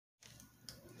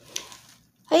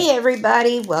Hey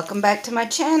everybody, welcome back to my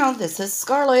channel. This is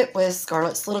Scarlett with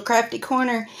Scarlett's Little Crafty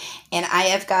Corner, and I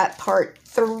have got part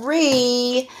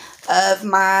 3 of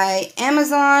my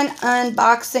Amazon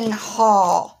unboxing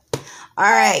haul.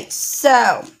 Alright,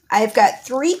 so I've got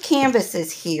 3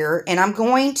 canvases here, and I'm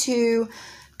going to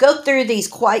go through these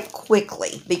quite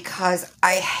quickly because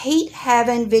I hate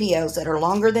having videos that are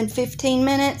longer than 15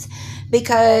 minutes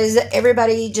because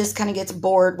everybody just kind of gets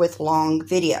bored with long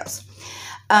videos.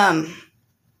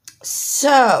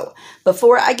 So,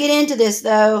 before I get into this,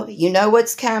 though, you know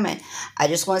what's coming. I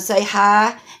just want to say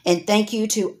hi and thank you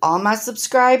to all my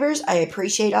subscribers. I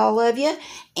appreciate all of you.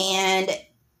 And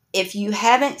if you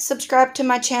haven't subscribed to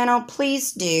my channel,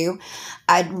 please do.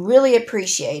 I'd really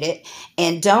appreciate it.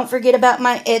 And don't forget about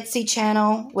my Etsy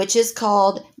channel, which is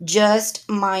called Just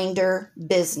Minder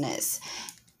Business,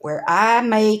 where I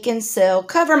make and sell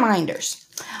cover minders.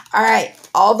 All right,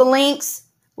 all the links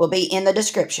will be in the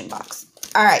description box.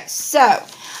 All right, so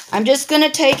I'm just going to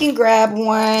take and grab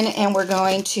one, and we're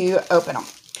going to open them.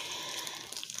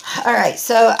 All right,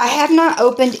 so I have not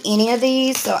opened any of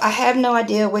these, so I have no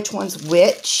idea which one's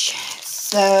which.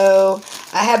 So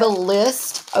I have a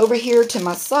list over here to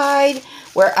my side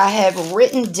where I have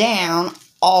written down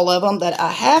all of them that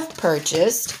I have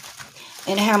purchased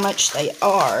and how much they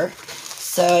are.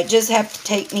 So it just have to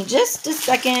take me just a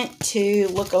second to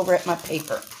look over at my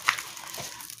paper.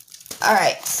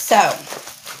 Alright, so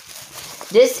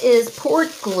this is poured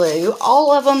glue.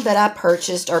 All of them that I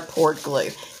purchased are poured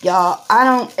glue. Y'all, I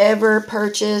don't ever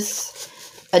purchase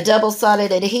a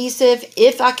double-sided adhesive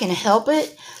if I can help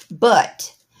it.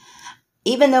 But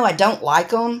even though I don't like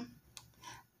them,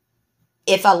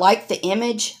 if I like the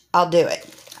image, I'll do it.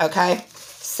 Okay?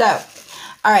 So,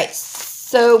 alright,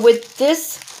 so with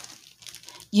this,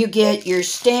 you get your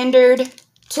standard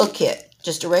toolkit.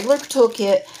 Just a regular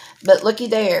toolkit, but looky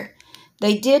there.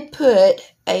 They did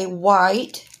put a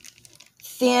white,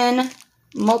 thin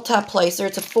multi-placer.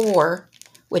 It's a 4,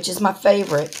 which is my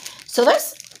favorite. So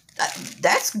that's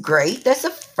great. That's the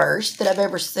first that I've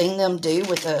ever seen them do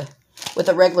with a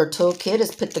regular toolkit,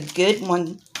 is put the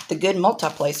good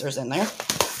multi-placers in there.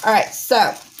 All right,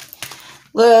 so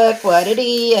look what it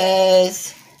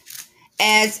is.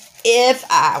 As if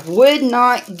I would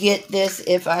not get this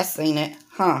if I seen it,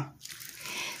 huh?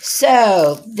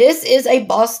 So, this is a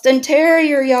Boston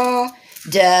Terrier, y'all.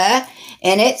 Duh.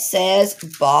 And it says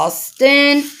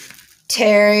Boston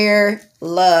Terrier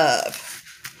Love.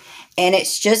 And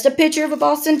it's just a picture of a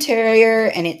Boston Terrier,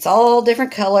 and it's all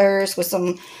different colors with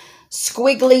some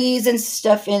squigglies and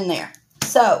stuff in there.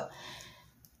 So,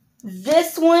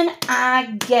 this one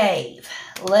I gave.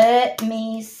 Let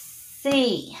me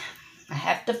see. I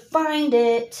have to find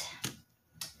it.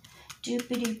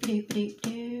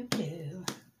 Doop-a-doop-a-doop-a-doop-a-doop-a-doop.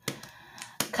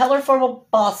 Colorful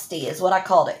Bostie is what I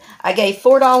called it. I gave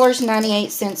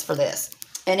 $4.98 for this.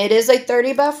 And it is a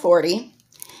 30 by 40.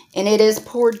 And it is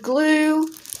poured glue.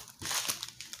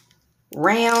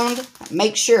 Round.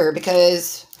 Make sure,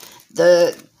 because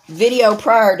the video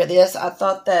prior to this, I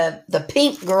thought the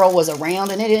pink girl was a round,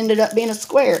 and it ended up being a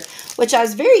square, which I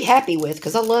was very happy with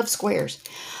because I love squares.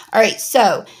 Alright,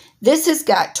 so this has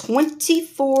got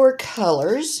 24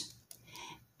 colors.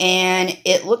 And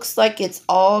it looks like it's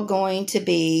all going to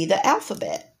be the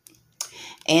alphabet.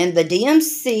 And the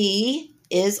DMC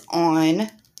is on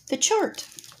the chart.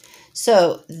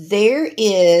 So there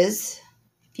is,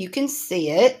 if you can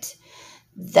see it,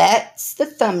 that's the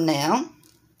thumbnail.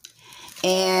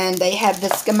 And they have the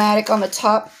schematic on the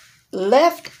top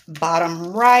left,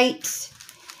 bottom right.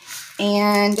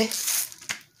 And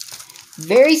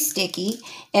very sticky.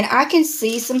 And I can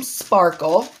see some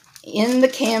sparkle in the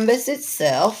canvas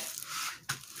itself.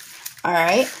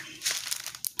 Alright.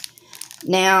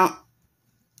 Now,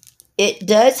 it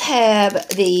does have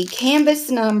the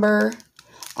canvas number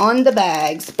on the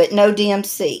bags, but no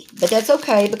DMC. But that's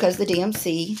okay because the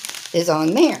DMC is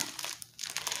on there.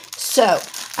 So,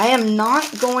 I am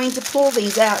not going to pull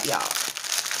these out, y'all.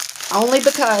 Only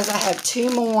because I have 2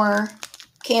 more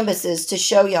canvases to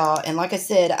show y'all. And like I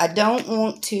said, I don't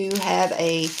want to have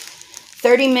a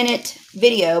 30-minute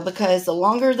video because the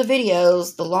longer the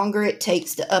videos, the longer it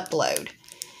takes to upload.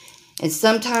 And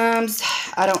sometimes,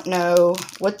 I don't know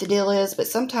what the deal is, but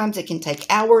sometimes it can take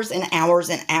hours and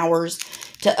hours and hours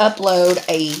to upload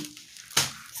a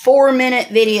 4-minute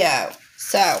video.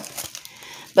 So,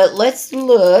 but let's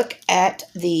look at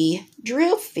the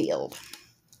drill field.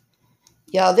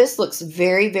 Y'all, this looks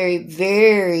very, very,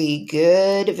 very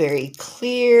good, very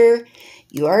clear.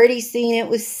 You already seen it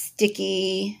was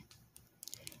sticky.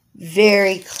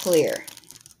 Very clear.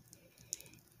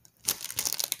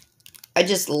 I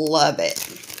just love it.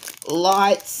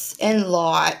 lots and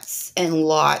lots and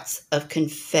lots of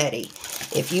confetti.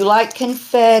 If you like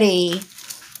confetti,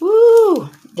 woo,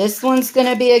 this one's going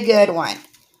to be a good one.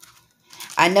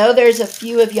 I know there's a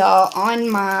few of y'all on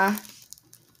my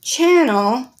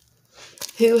channel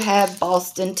who have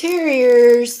Boston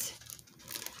Terriers.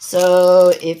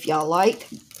 So if y'all like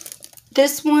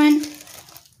this one,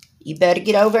 you better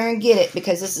get over and get it,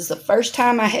 because this is the first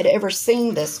time I had ever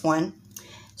seen this one.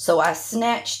 So I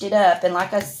snatched it up, and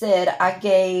like I said, I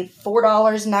gave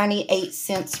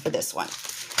 $4.98 for this one.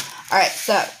 All right,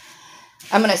 so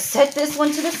I'm going to set this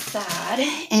one to the side,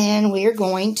 and we're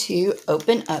going to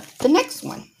open up the next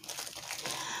one.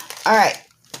 All right.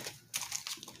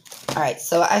 All right,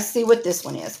 so I see what this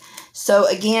one is. So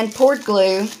again, poured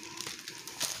glue,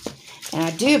 and I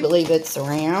do believe it's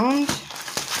around.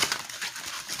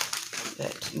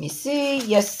 But let me see.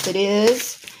 Yes, it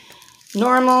is.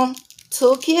 Normal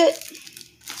toolkit.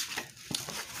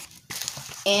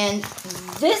 And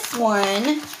this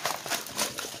one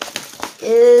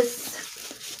is,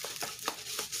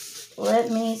 let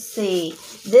me see.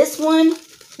 This one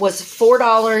was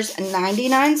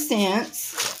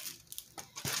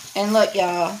 $4.99. And look,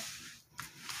 y'all,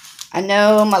 I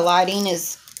know my lighting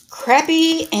is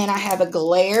crappy and I have a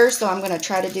glare, so I'm going to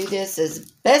try to do this as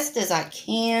best as I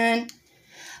can.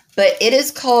 But it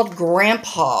is called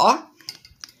Grandpa.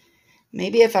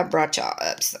 Maybe if I brought y'all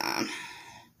up some.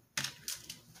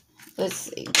 Let's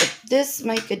see. Would this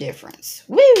make a difference?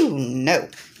 Woo! No.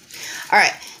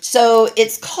 Alright. So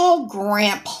it's called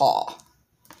Grandpa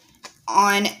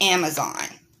on Amazon.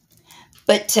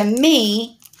 But to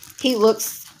me, he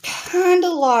looks kind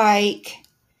of like,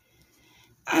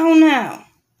 I don't know.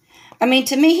 I mean,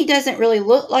 to me, he doesn't really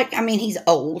look like, I mean, he's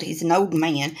old. He's an old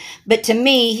man. But to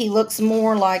me, he looks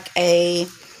more like a,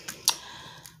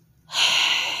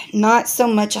 not so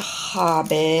much a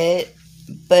hobbit,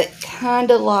 but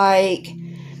kind of like,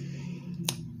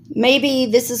 maybe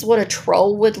this is what a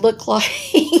troll would look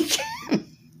like.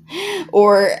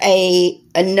 Or a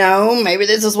gnome. Maybe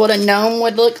this is what a gnome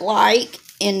would look like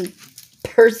in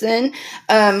person.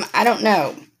 I don't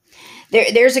know.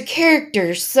 There's a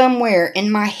character somewhere in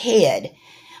my head.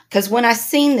 Because when I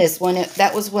seen this one,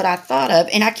 that was what I thought of.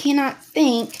 And I cannot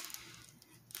think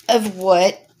of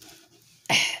what.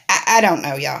 I don't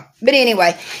know, y'all. But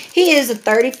anyway, he is a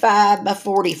 35 by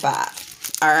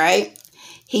 45. Alright.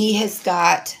 He has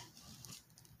got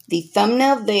the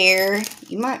thumbnail there.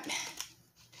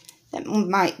 That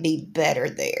might be better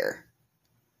there.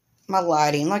 My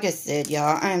lighting. Like I said,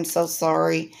 y'all, I am so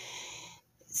sorry.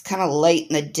 It's kind of late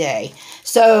in the day.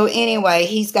 So, anyway,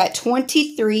 he's got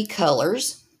 23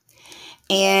 colors.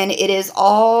 And it is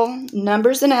all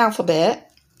numbers and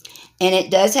alphabet. And it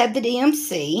does have the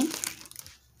DMC.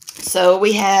 So,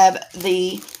 we have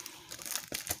the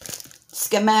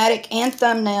schematic and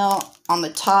thumbnail on the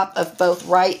top of both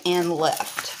right and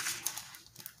left.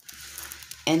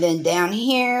 And then down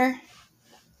here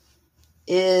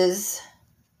is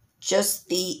just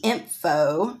the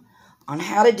info on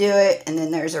how to do it, and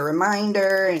then there's a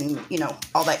reminder and, you know,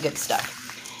 all that good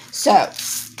stuff. So,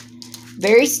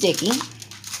 very sticky.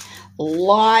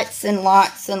 Lots and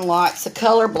lots and lots of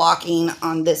color blocking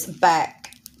on this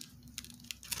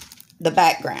the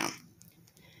background.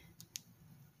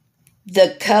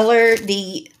 The color,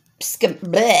 the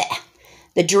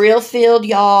drill field,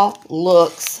 y'all,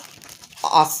 looks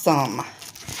awesome.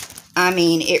 I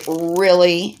mean, it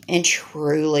really and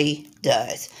truly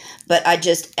does. But I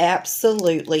just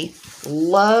absolutely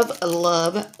love,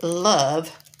 love,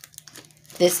 love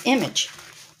this image.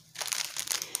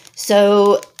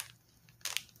 So,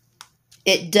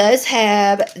 it does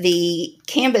have the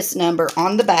canvas number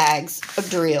on the bags of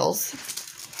drills.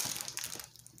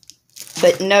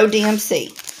 But no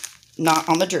DMC. Not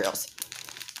on the drills.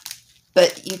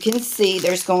 But you can see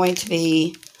there's going to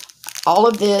be, all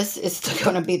of this is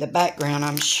going to be the background,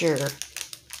 I'm sure.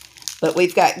 But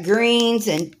we've got greens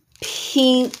and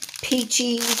pink,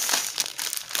 peaches.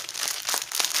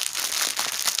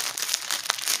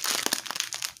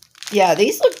 Yeah,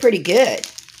 these look pretty good.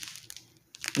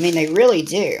 I mean, they really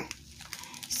do.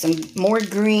 Some more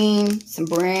green, some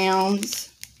browns,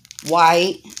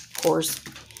 white, of course.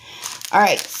 All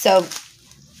right, so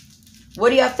what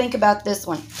do y'all think about this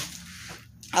one?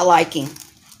 I like him.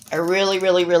 I really,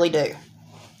 really, really do.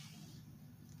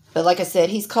 But like I said,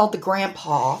 he's called the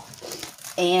Grandpa.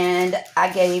 And I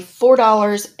gave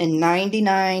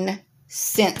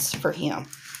 $4.99 for him.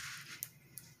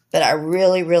 But I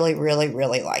really, really, really,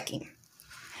 really like him.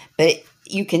 But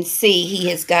you can see he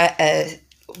has got a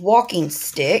walking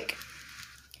stick.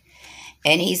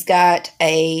 And he's got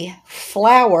a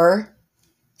flower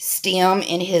stem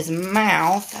in his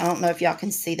mouth. I don't know if y'all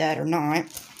can see that or not.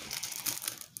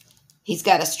 He's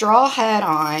got a straw hat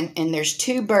on, and there's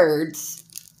 2 birds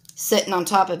sitting on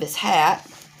top of his hat.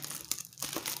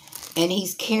 And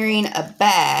he's carrying a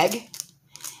bag,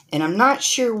 and I'm not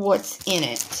sure what's in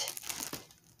it.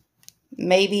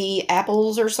 Maybe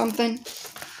apples or something.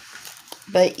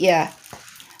 But yeah,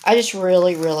 I just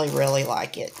really, really, really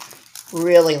like it.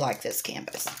 Really like this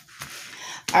canvas.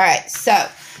 Alright, so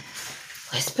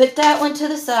let's put that one to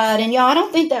the side. And y'all, I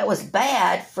don't think that was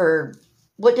bad for,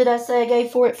 what did I say I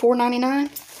gave for it?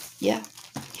 $4.99? Yeah.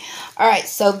 Alright,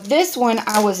 so this one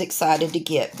I was excited to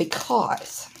get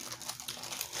because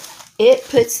it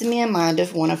puts me in mind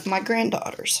of one of my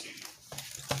granddaughters.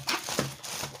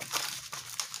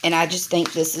 And I just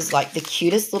think this is like the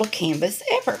cutest little canvas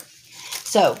ever.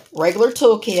 So, regular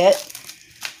toolkit.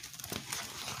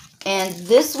 And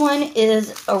this one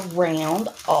is around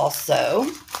also.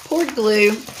 Poured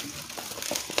glue.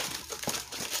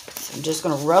 So I'm just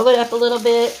going to roll it up a little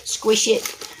bit, squish it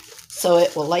so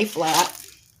it will lay flat.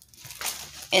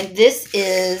 And this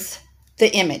is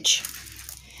the image.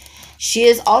 She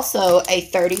is also a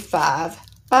 35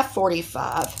 by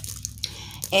 45.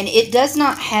 And it does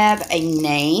not have a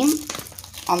name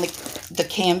on the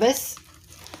canvas,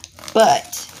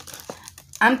 but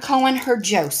I'm calling her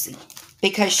Josie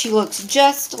because she looks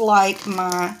just like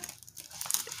my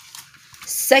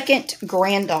second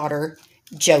granddaughter,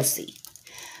 Josie,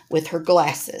 with her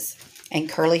glasses and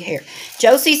curly hair.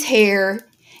 Josie's hair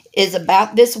is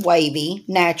about this wavy,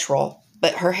 natural,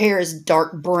 but her hair is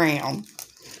dark brown.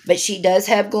 But she does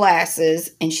have glasses,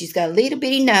 and she's got a little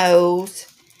bitty nose,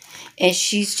 and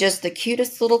she's just the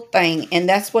cutest little thing, and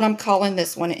that's what I'm calling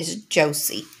this one, is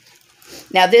Josie.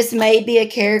 Now, this may be a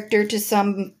character to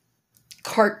some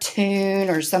cartoon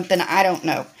or something, I don't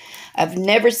know. I've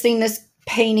never seen this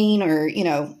painting or, you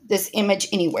know, this image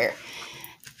anywhere.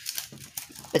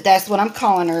 But that's what I'm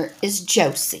calling her, is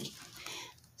Josie.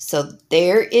 So,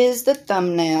 there is the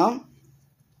thumbnail.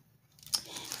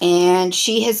 And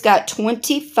she has got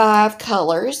 25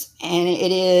 colors, and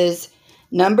it is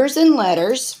numbers and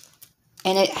letters,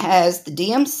 and it has the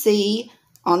DMC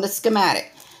on the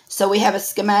schematic. So we have a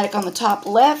schematic on the top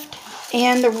left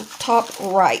and the top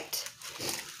right.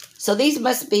 So these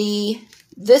must be,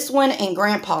 this one and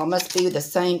Grandpa must be the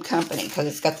same company because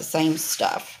it's got the same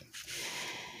stuff.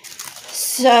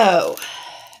 So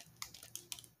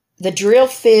the drill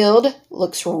field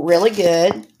looks really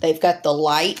good. They've got the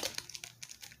light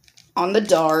on the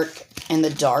dark and the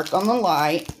dark on the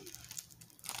light,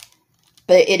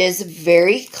 but it is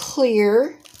very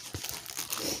clear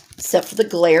except for the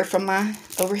glare from my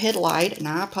overhead light, and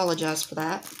I apologize for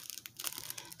that.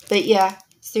 But yeah,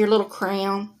 see her little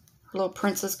crown, her little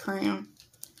princess crown,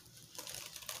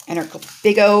 and her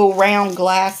big old round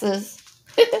glasses.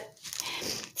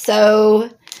 So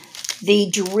the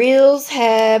drills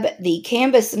have the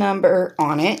canvas number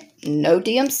on it, no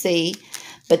DMC.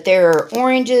 But there are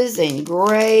oranges and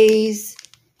grays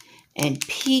and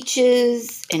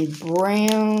peaches and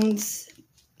browns,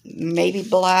 maybe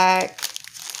black.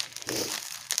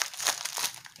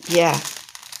 Yeah,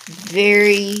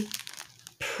 very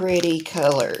pretty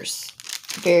colors.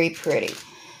 Very pretty.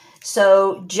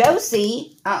 So,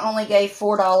 Josie, I only gave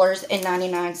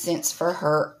 $4.99 for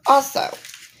her also.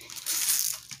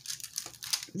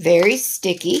 Very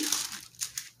sticky.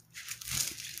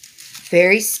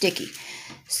 Very sticky.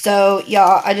 So,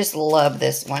 y'all, I just love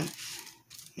this one.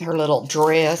 Her little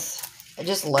dress. I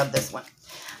just love this one.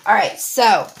 Alright,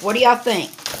 so, what do y'all think?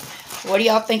 What do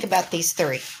y'all think about these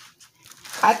 3?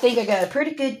 I think I got a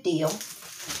pretty good deal.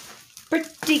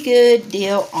 Pretty good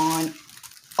deal on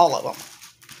all of them.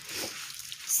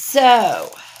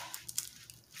 So,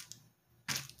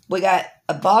 we got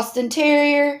a Boston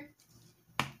Terrier,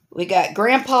 we got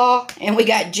Grandpa, and we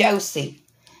got Josie.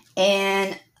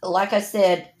 And like I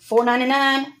said,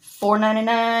 $4.99,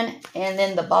 $4.99, and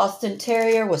then the Boston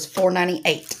Terrier was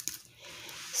 $4.98.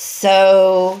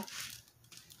 So,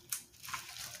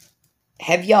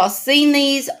 have y'all seen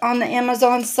these on the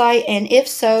Amazon site? And if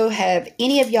so, have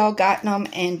any of y'all gotten them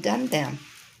and done them?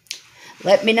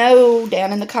 Let me know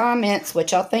down in the comments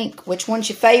what y'all think. Which one's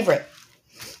your favorite?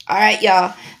 Alright,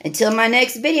 y'all. Until my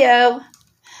next video,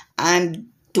 I'm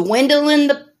dwindling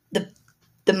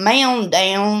the mound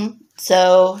down.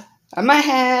 So, I might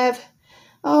have,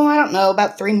 I don't know,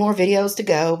 about 3 more videos to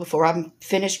go before I'm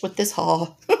finished with this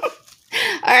haul.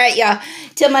 Alright, y'all.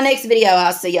 Till my next video,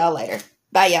 I'll see y'all later.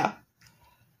 Bye, y'all.